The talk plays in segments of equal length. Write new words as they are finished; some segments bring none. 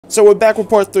So we're back with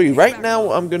part 3. Right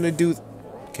now I'm gonna do...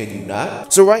 Can you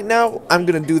not? So right now I'm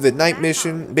gonna do the night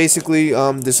mission. Basically,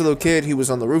 this little kid, he was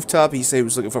on the rooftop. He said he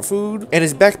was looking for food, and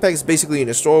his backpack is basically in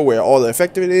a store where all the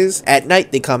infected is. At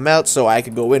night they come out, so I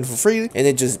could go in for free and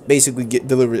then just basically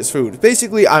deliver his food.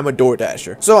 Basically, I'm a door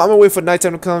dasher. So I'm gonna wait for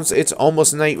nighttime to come. So it's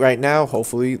almost night right now.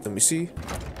 Hopefully, let me see.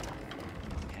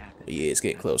 Yeah, it's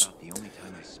getting close. The only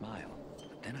time I smile,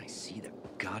 but then I see the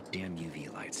goddamn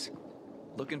UV lights.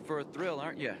 Looking for a thrill,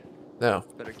 aren't you? No.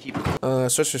 Better keep.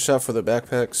 Search the shop for the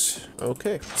backpacks.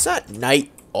 Okay. It's not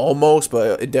night almost,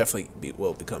 but it definitely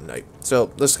will become night.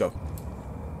 So let's go.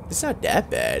 It's not that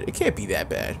bad. It can't be that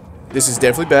bad. This is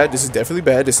definitely bad. This is definitely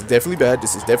bad. This is definitely bad.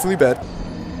 This is definitely bad.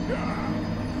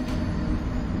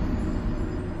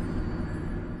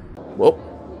 Whoa.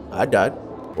 I died.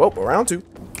 Whoa, round 2.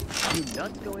 You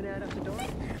nuts going out of the door?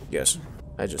 Yes.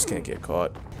 I just can't get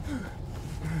caught.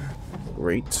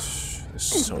 Great.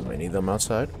 There's so many of them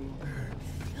outside.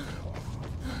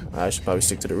 I should probably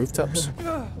stick to the rooftops.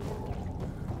 Better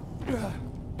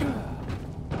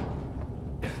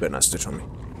not stitch on me.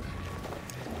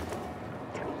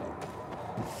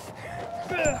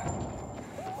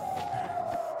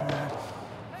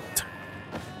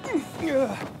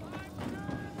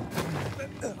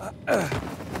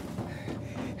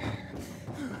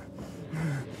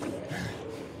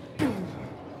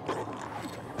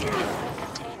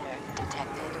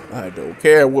 I don't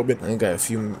care, woman. I got a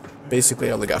few. Basically,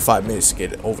 I only got 5 minutes to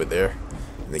get over there,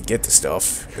 and then get the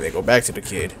stuff, and then go back to the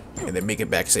kid, and then make it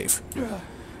back safe.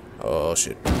 Oh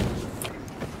shit!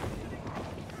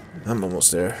 I'm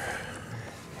almost there.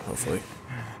 Hopefully.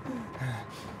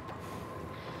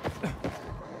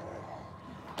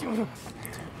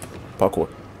 Parkour.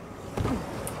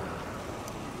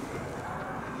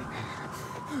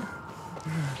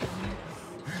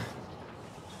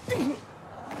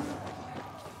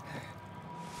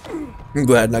 I'm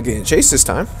glad I'm not getting chased this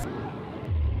time.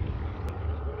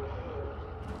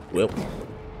 Well,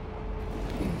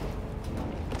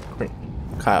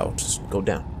 Kyle, just go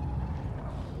down.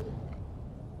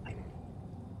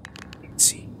 Let's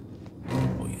see.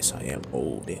 Oh yes, I am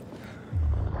old.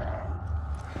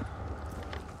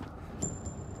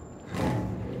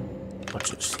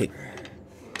 Watch it just hit.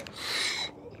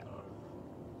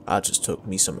 I just took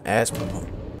me some asthma pump.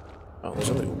 Oh, there's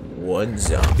only one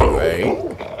zombie,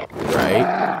 right?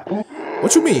 Right?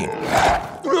 What you mean?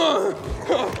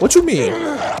 What you mean?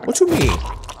 What you mean?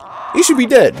 You should be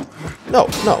dead. No,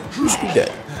 you should be dead.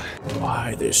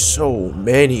 Why? There's so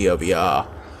many of ya.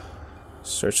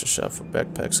 Search the shop for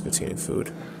backpacks containing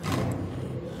food.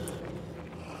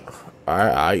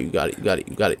 Alright, you got it, you got it,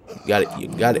 you got it, you got it, you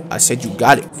got it. I said you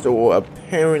got it. So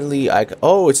apparently I can.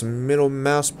 Oh, it's middle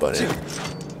mouse button.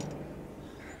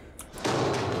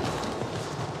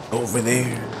 Over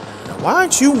there. Why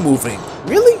aren't you moving?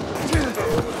 Really?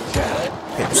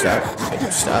 Can you stop? Can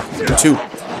you stop? You too.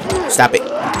 Stop it.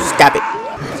 Stop it.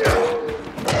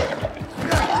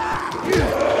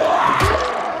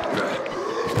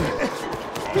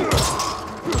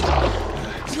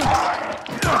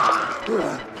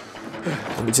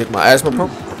 Let me take my asthma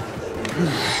pump.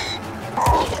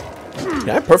 Can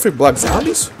I perfect block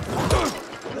zombies?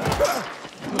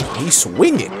 He's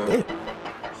swinging. Man.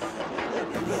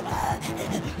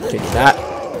 Can you not?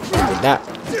 Can you not?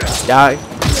 Just die.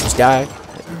 Just die.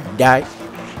 Die.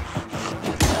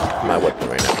 My weapon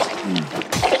right now.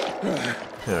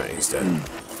 Alright, he's dead.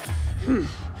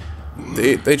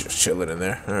 They just chilling in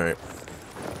there. Alright.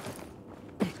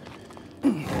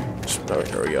 Should probably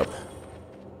hurry up.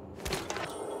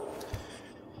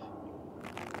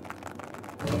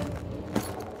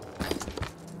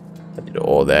 I did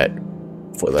all that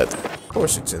for that. Of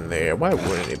course it's in there. Why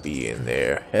wouldn't it be in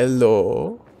there?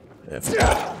 Hello. Bink,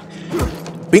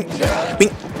 bink,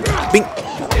 bink,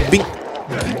 bink,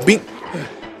 bink.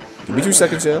 Give me 2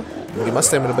 seconds, yeah. Get my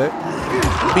stamina back.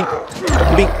 Bink,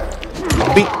 bink,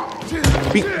 bink,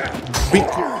 bink, bink,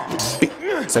 bink.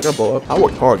 Second blow up. I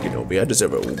worked hard, you know me. I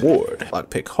deserve a reward.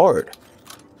 Lockpick hard.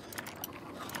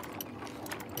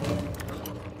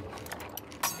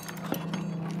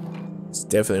 It's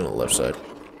definitely on the left side.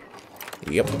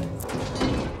 Yep.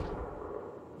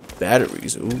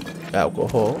 Batteries. Ooh.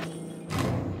 Alcohol.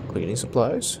 Cleaning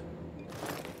supplies.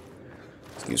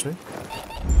 Excuse me.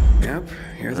 Yep,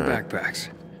 here are the backpacks.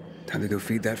 Time to go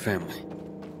feed that family.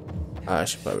 I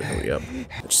should probably hurry up.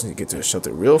 I just need to get to the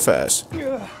shelter real fast.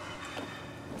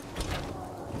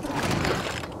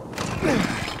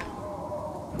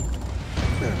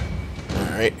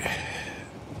 Alright.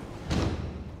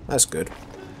 That's good.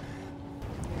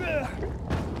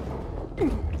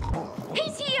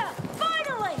 He's here!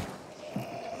 Finally!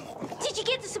 Did you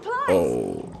get the supplies?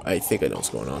 Oh. I think I know what's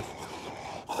going on.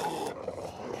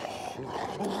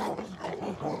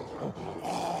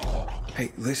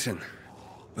 Hey, listen.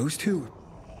 Those two.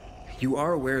 You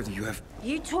are aware that you have...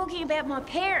 You talking about my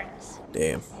parents?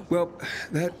 Damn. Well,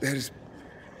 that is...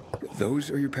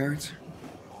 Those are your parents?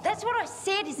 That's what I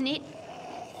said, isn't it?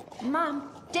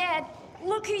 Mum, Dad,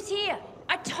 look who's here.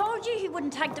 I told you he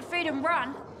wouldn't take the food and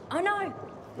run. I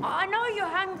know you're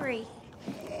hungry.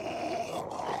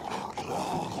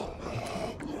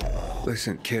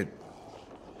 Listen, kid.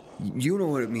 You know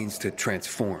what it means to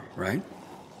transform, right?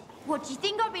 What, do you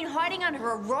think I've been hiding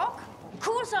under a rock? Of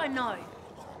course I know.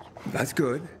 That's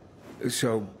good.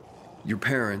 So, your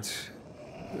parents,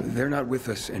 they're not with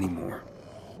us anymore.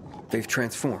 They've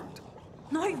transformed.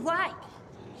 No way.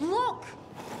 Look.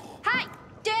 Hey,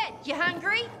 Dad, you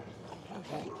hungry?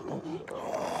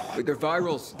 But they're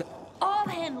virals. I'll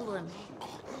handle them.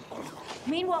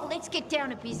 Meanwhile, let's get down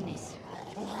to business.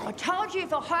 I told you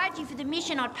if I hired you for the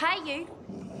mission, I'd pay you.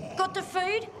 Got the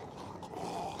food?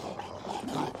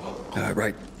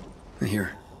 Right.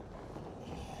 Here.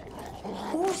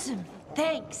 Awesome.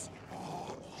 Thanks.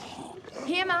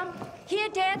 Here, Mum. Here,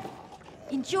 Dad.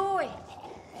 Enjoy.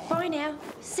 Bye now.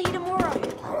 See you tomorrow.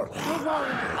 Don't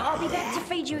worry. I'll be back to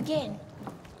feed you again.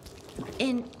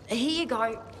 And here you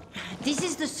go. This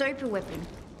is the super weapon.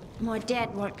 My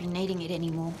dad won't be needing it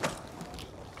anymore.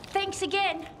 Thanks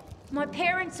again. My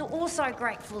parents are also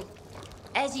grateful,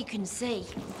 as you can see.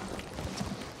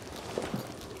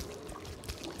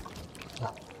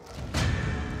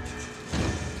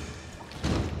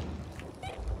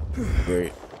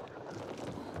 Great.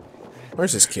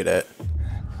 Where's this kid at?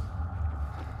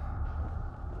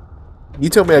 You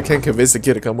told me I can't convince the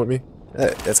kid to come with me?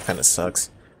 That's kind of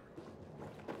sucks.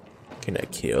 Can I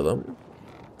kill them?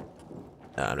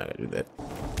 Nah, I'm not gonna do that.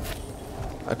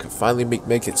 I can finally make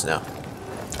medkits now.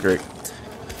 Great.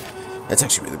 That's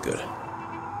actually really good.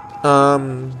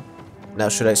 Now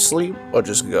should I sleep or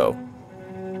just go?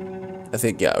 I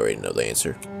think, yeah, I already know the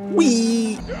answer.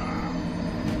 Wee!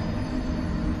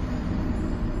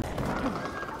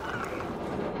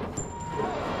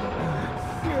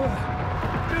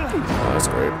 Oh, that's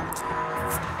great.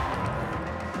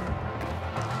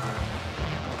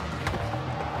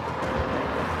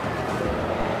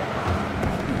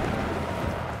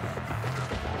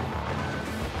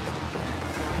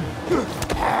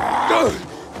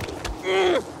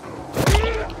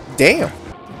 Damn.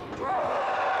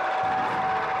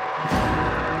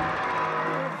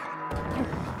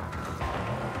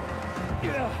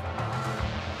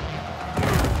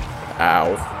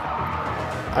 Ow.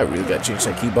 I really gotta change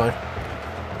that keybind.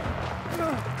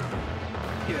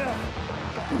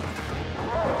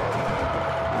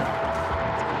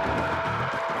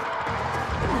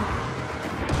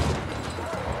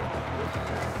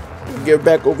 Get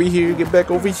back over here, get back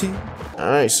over here.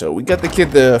 Alright, so we got the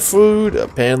kid the food.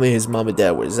 Apparently his mom and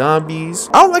dad were zombies.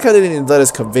 I don't like how they didn't let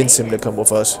us convince him to come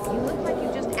with us. You look like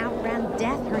you just outran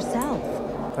death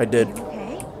herself. I did.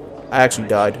 Okay? I actually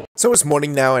died. So it's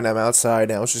morning now and I'm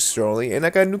outside and I was just strolling and I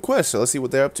got a new quest, so let's see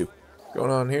what they're up to. What's going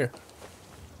on here?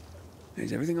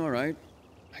 Is everything all right?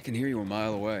 I can hear you a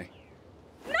mile away.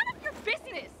 None of your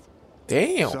business!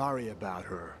 Damn. Sorry about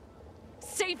her.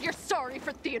 Save your sorry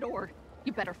for Theodore.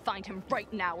 You better find him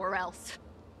right now or else.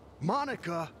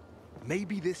 Monica,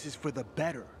 maybe this is for the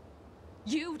better.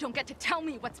 You don't get to tell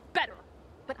me what's better.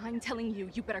 But I'm telling you,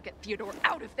 you better get Theodore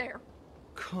out of there.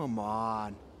 Come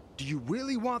on. Do you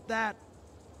really want that?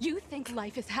 You think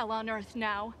life is hell on earth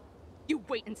now? You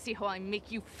wait and see how I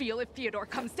make you feel if Theodore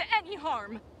comes to any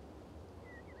harm.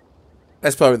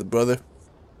 That's probably the brother.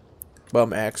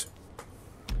 Bum axe.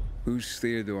 Who's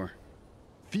Theodore?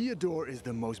 Theodore is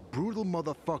the most brutal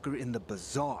motherfucker in the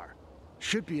bazaar.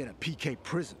 Should be in a PK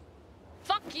prison.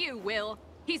 Fuck you, Will.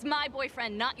 He's my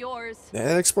boyfriend, not yours.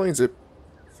 That explains it.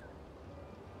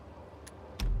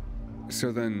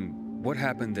 So then, what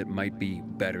happened that might be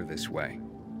better this way?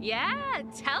 Yeah,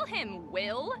 tell him,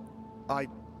 Will. I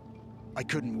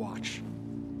couldn't watch.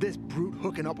 This brute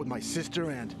hooking up with my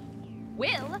sister and...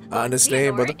 Will I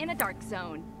understand, Theodore brother. in a dark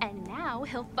zone, and now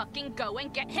he'll fucking go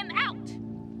and get him out.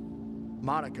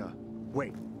 Monica,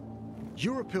 wait.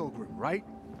 You're a pilgrim, right?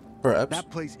 Perhaps. That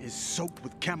place is soaked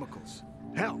with chemicals.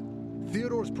 Hell,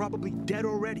 Theodore's probably dead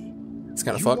already. It's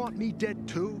kind of You fucked. want me dead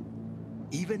too?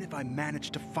 Even if I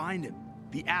manage to find him,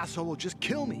 the asshole will just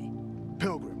kill me.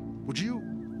 Pilgrim, would you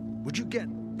get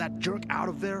that jerk out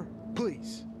of there,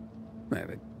 please? Yeah,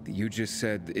 but you just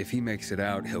said if he makes it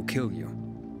out, he'll kill you.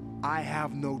 I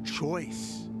have no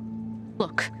choice.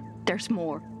 Look, there's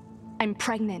more. I'm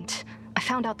pregnant. I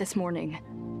found out this morning.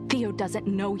 Theo doesn't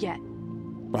know yet.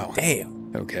 Wow.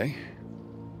 Damn. Okay.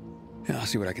 Yeah, I'll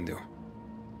see what I can do.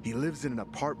 He lives in an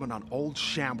apartment on Old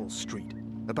Shambles Street,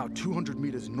 about 200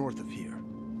 meters north of here.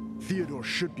 Theodore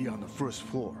should be on the first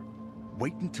floor.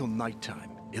 Wait until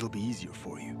nighttime. It'll be easier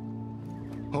for you.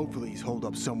 Hopefully he's holed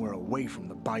up somewhere away from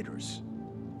the biters.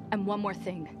 And one more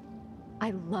thing.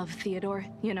 I love Theodore,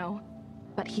 you know,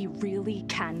 but he really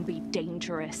can be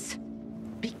dangerous.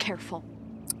 Be careful.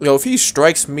 Yo, if he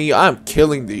strikes me, I'm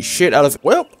killing the shit out of it.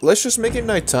 Well, let's just make it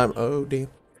nighttime. Oh, damn.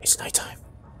 It's nighttime.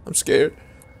 I'm scared.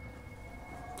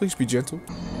 Please be gentle.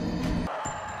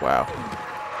 Wow.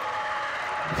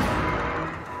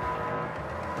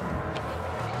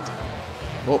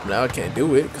 Oh, now I can't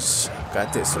do it because I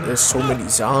got this. There's so many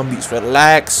zombies.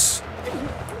 Relax.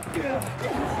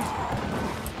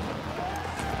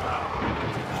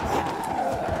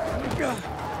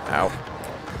 Ow.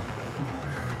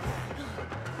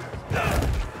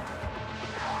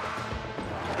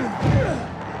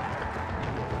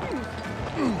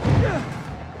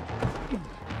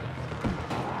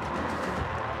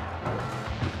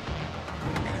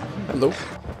 Hello.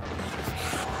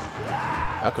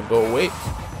 I could go away.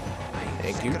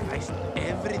 Thank you. Sacrificed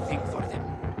everything for them,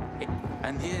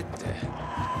 and yet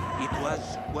it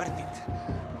was worth it.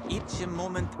 Each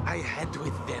moment I had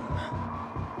with them.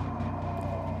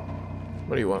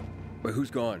 What do you want? But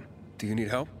who's gone? Do you need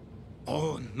help?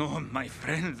 Oh no, my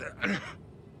friend.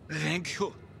 Thank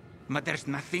you, but there's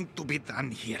nothing to be done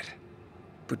here.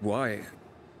 But why?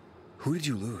 Who did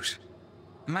you lose?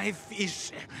 My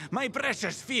fish, my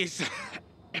precious fish.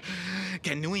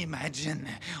 Can you imagine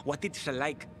what it's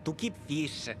like to keep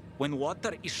fish when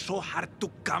water is so hard to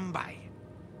come by?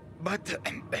 But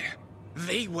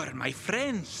they were my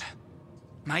friends,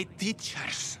 my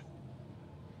teachers.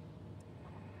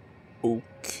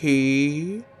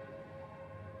 Okay.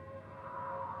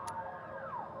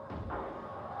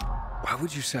 Why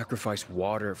would you sacrifice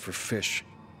water for fish?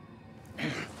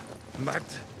 But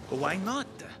why not?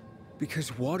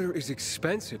 Because water is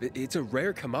expensive. It's a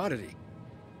rare commodity.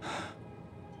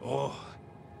 Oh,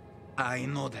 I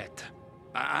know that.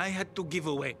 I had to give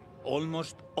away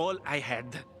almost all I had.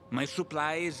 My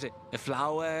supplies, the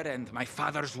flour, and my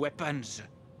father's weapons.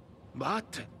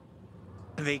 But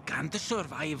they can't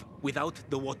survive without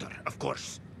the water, of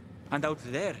course. And out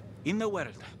there, in the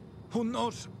world, who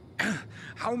knows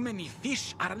how many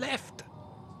fish are left?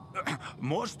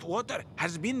 Most water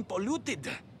has been polluted.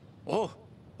 Oh,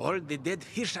 all the dead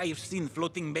fish I've seen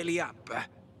floating belly up.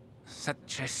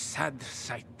 Such a sad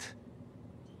sight.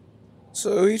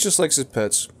 So he just likes his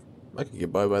pets. I can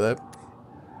get by that.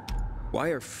 Why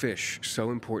are fish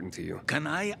so important to you? Can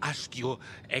I ask you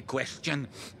a question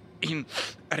in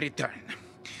return?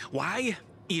 Why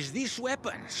is this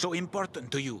weapon so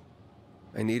important to you?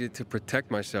 I needed to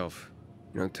protect myself,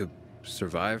 you know, to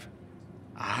survive.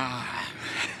 Ah,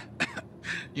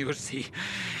 you see,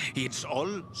 it's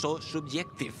all so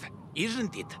subjective,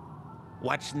 isn't it?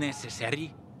 What's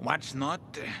necessary, what's not?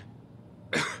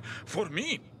 For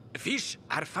me, fish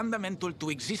are fundamental to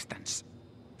existence.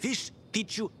 Fish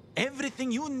teach you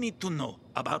everything you need to know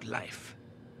about life.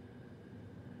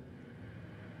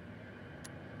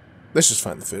 Let's just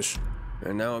find the fish.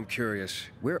 And now I'm curious,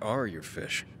 where are your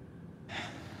fish?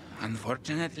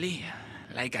 Unfortunately,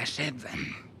 like I said,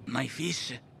 my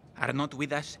fish are not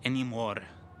with us anymore.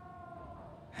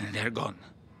 They're gone.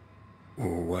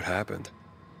 What happened?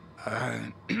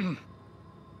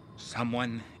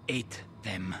 Someone ate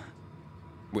them.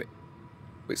 Wait,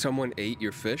 someone ate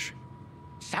your fish?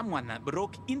 Someone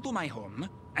broke into my home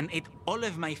and ate all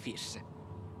of my fish.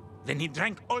 Then he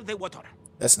drank all the water.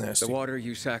 That's nasty. The water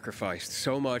you sacrificed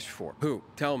so much for. Who?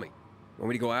 Tell me. Want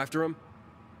me to go after him?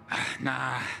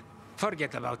 Nah,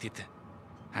 forget about it.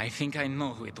 I think I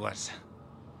know who it was.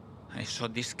 I saw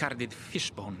discarded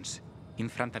fish bones in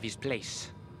front of his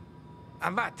place.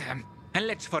 But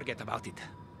let's forget about it.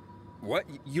 What?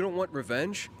 You don't want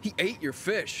revenge? He ate your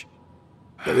fish.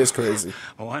 That is crazy.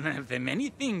 One of the many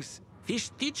things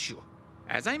fish teach you,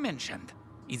 as I mentioned,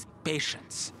 is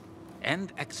patience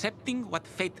and accepting what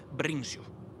fate brings you.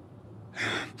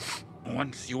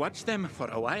 Once you watch them for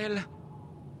a while,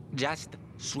 just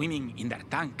swimming in their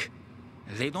tank,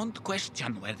 they don't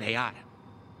question where they are.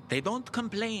 They don't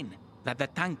complain that the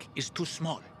tank is too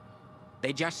small.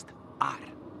 They just are.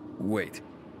 Wait,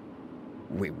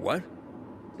 what?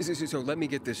 So let me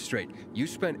get this straight. You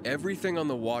spent everything on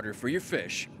the water for your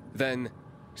fish, then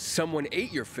someone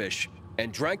ate your fish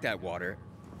and drank that water,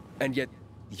 and yet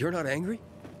you're not angry?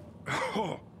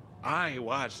 Oh, I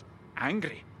was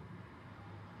angry.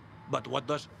 But what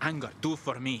does anger do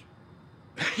for me?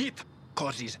 It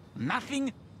causes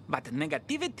nothing but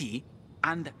negativity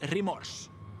and remorse.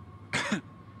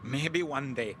 Maybe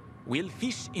one day we'll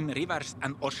fish in rivers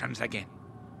and oceans again.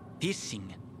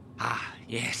 Fishing. Ah,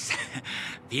 yes.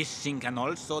 Fishing can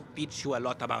also teach you a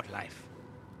lot about life.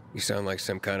 You sound like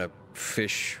some kind of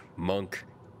fish monk.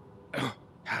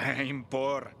 I'm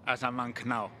poor as a monk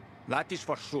now. That is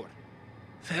for sure.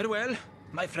 Farewell,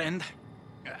 my friend.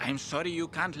 I'm sorry you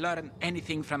can't learn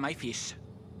anything from my fish.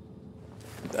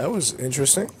 That was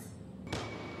interesting.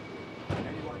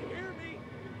 Anyone hear me?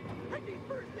 I need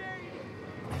first aid.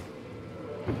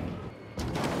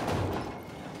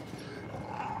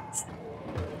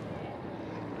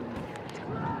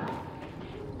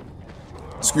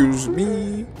 Excuse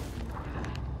me.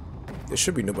 There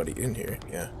should be nobody in here.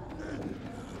 Yeah.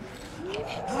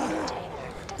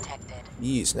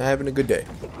 He's not having a good day.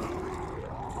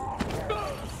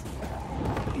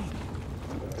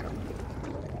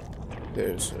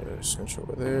 There's a sensor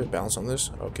over there. Balance on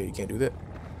this. Okay, you can't do that.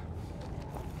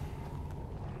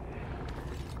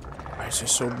 Why is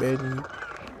this so bad?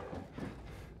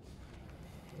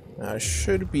 I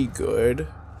should be good.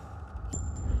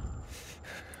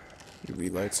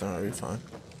 UV lights on, are we fine?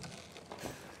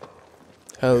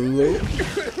 Hello?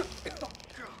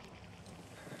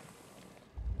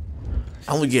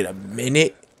 I only get a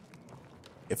minute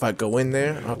if I go in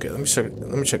there. Okay, let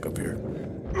me check up here.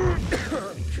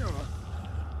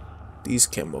 These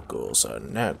chemicals are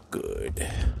not good.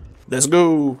 Let's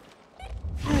go.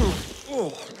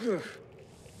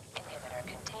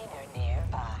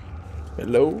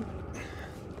 Hello?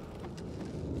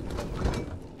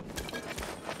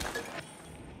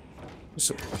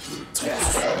 So,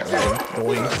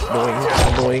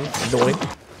 annoying.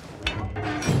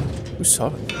 Who's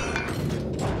talking?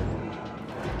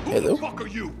 Hello? Who the fuck are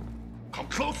you? Come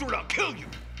closer and I'll kill you.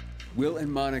 Will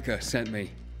and Monica sent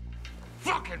me.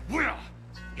 Fucking Will!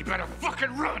 You better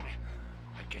fucking run!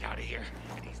 I get out of here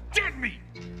and he's dead meat!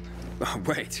 Oh,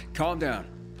 wait, calm down.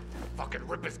 Fucking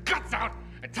rip his guts out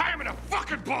and tie him in a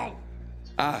fucking bow!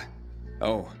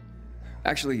 Oh.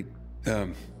 Actually,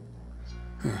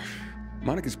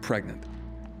 Monica's pregnant.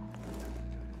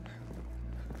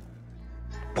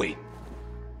 Wait.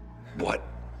 What?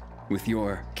 With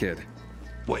your kid.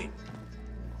 Wait.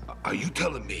 Are you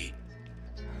telling me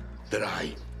that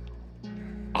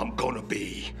I'm gonna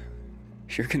be...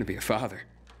 You're gonna be a father.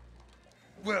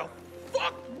 Well,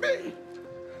 fuck me!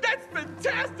 That's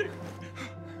fantastic!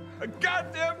 A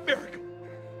goddamn miracle!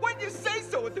 Why didn't you say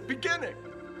so at the beginning?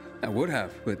 I would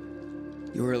have, but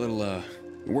you were a little,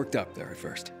 worked up there at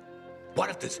first. What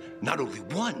if there's not only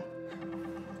one?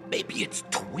 Maybe it's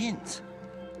twins.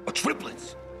 Or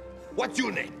triplets. What's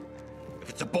your name? If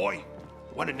it's a boy,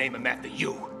 I want to name him after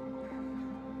you.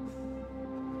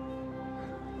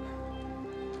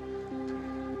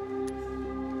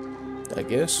 I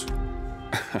guess.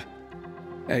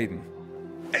 Aiden.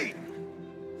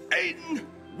 Aiden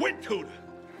Wintooter.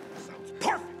 Sounds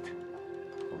perfect.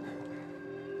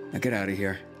 Now get out of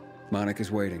here.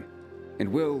 Monica's waiting. And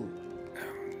Will,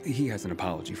 he has an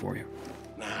apology for you.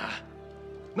 Nah,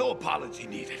 no apology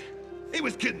needed. He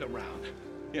was kidding around.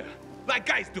 Yeah, like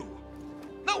guys do.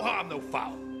 No harm, no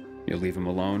foul. You'll leave him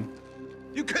alone?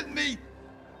 You kidding me?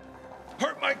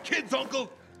 Hurt my kids,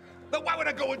 uncle? Now why would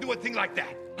I go and do a thing like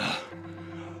that?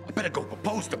 I better go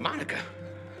propose to Monica.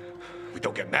 We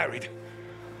don't get married.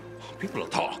 People will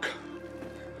talk.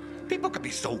 People can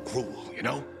be so cruel, you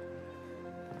know?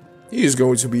 He is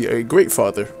going to be a great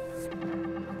father.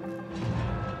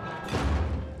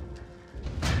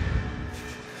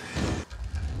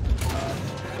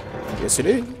 Yes, it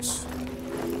is.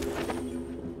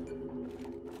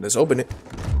 Let's open it.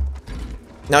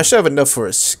 Now, I should have enough for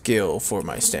a skill for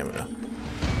my stamina.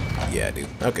 Yeah, I do.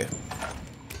 Okay.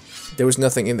 There was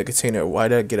nothing in the container. Why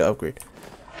did I get an upgrade?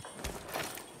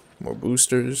 More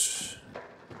boosters.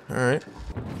 Alright.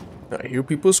 I hear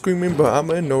people screaming, but I'm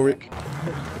gonna ignore it.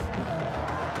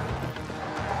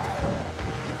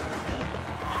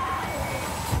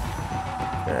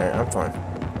 Alright, I'm fine.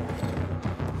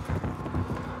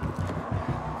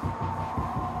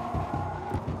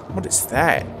 What is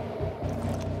that?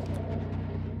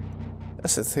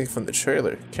 That's the thing from the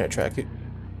trailer. Can I track it?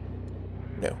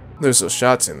 No. There's those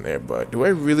shots in there, but do I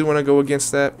really want to go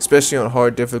against that? Especially on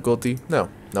hard difficulty? No.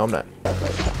 No, I'm not.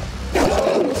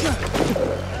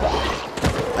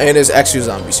 And there's actually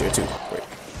zombies here too. Great.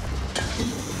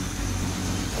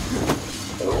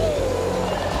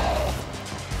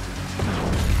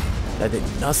 That did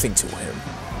nothing to him.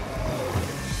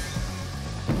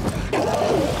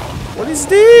 What is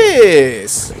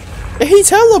this? And he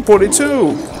teleported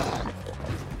too.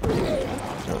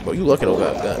 Oh, but you look at all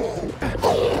that gun.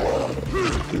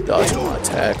 Dodging my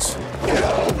attacks.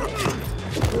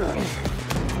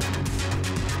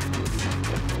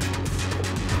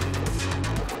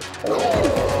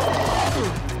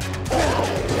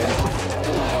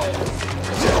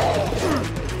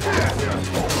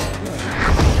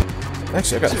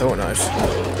 Actually, I got throwing knives.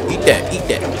 Eat that, eat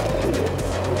that.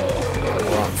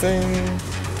 Wrong thing.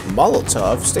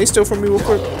 Molotov. Stay still for me real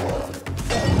quick.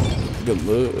 Good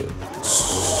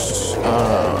looks.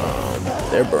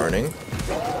 They're burning.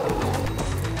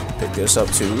 Pick this up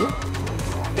too.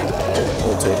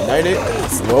 We'll to ignite it.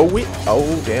 Throw it.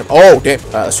 Oh damn. Oh damn.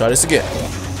 Alright, let's try this again.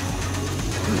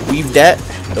 Weave that.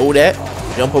 Throw that.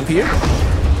 Jump up here.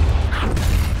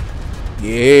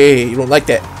 Yeah, you don't like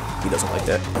that. He doesn't like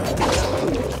that.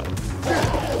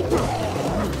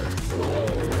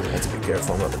 I have to be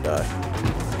careful, I'm gonna die.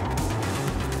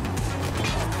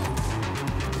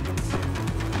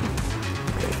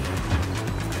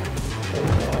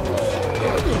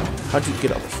 How'd you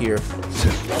get up here?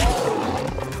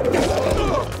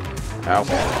 Ow.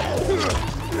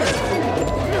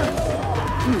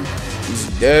 He's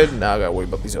dead. Now I gotta worry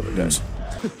about these other guys.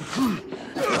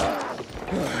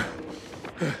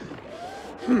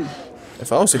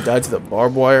 If I was to die to the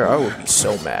barbed wire, I would be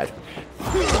so mad.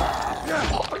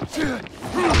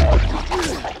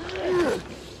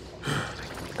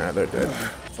 Ah, they're dead.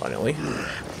 Finally.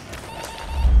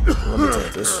 Let me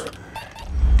take this.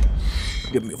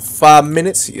 Give me 5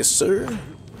 minutes, yes sir.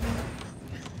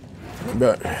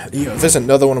 But yeah, if there's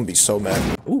another one, I'll be so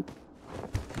mad. Ooh.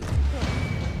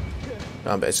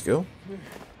 Not bad skill.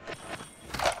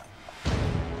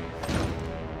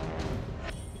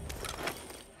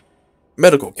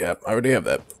 Medical cap. I already have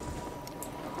that.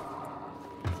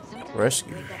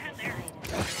 Rescue.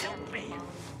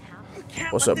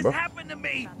 What's up, bro?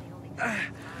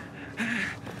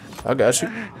 I got you.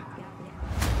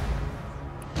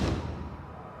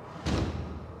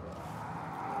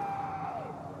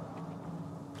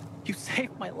 You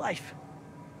saved my life.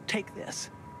 Take this.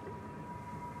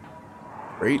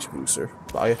 Rage booster.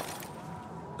 Buy it.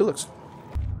 Good looks.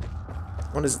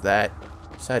 What is that?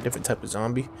 Is that a different type of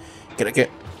zombie? Can I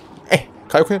get? Hey,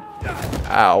 Kaioken?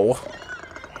 Ow.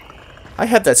 I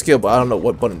have that skill, but I don't know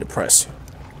what button to press.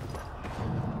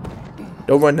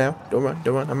 Don't run now. Don't run.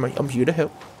 Don't run. I'm here to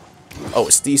help. Oh,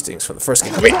 it's these things from the first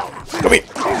game. Come here. Come here.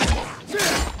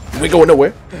 We going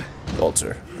nowhere.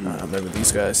 Walter. I remember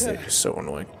these guys. They're so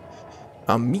annoying.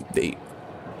 Meat bait.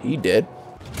 He dead.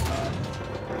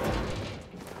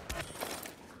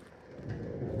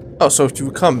 Oh, so if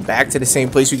you come back to the same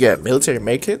place you get military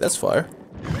med kit, that's fire.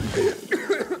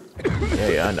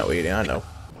 Yeah, I know, Aiden, I know.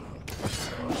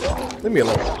 Leave me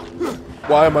alone.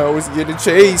 Why am I always getting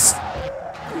chased?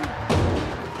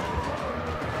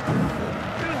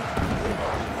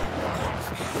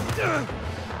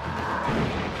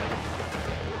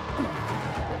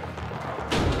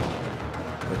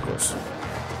 Of course.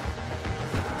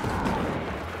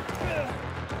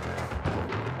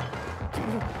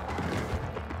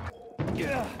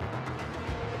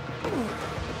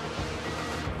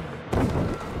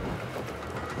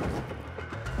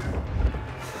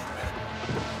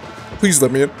 Please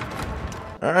let me in.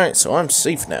 Alright, so I'm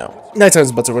safe now. Nighttime's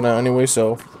about to run out anyway,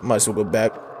 so might as well go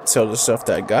back, sell the stuff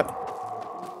that I got.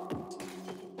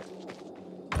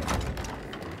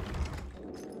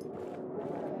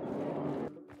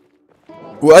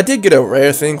 Well, I did get a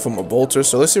rare thing from a bolter,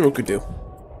 so let's see what we could do.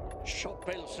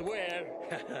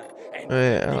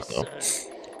 I don't know.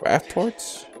 Craft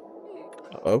parts?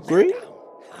 Upgrade?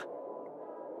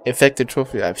 Infected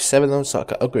trophy. I have 7 of them, so I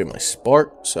can upgrade my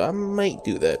spark. So I might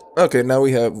do that. Okay, now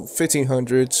we have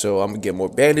 1500, so I'm gonna get more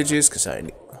bandages because I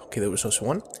need. Okay, there was also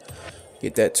one.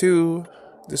 Get that too.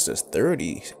 This is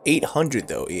 3,800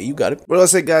 though. Yeah, you got it. Well,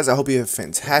 that's it, guys. I hope you have a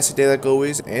fantastic day like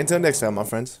always. And until next time, my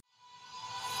friends.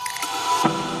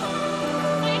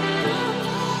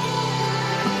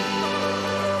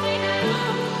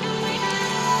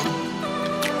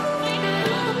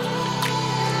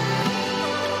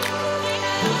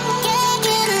 Yeah.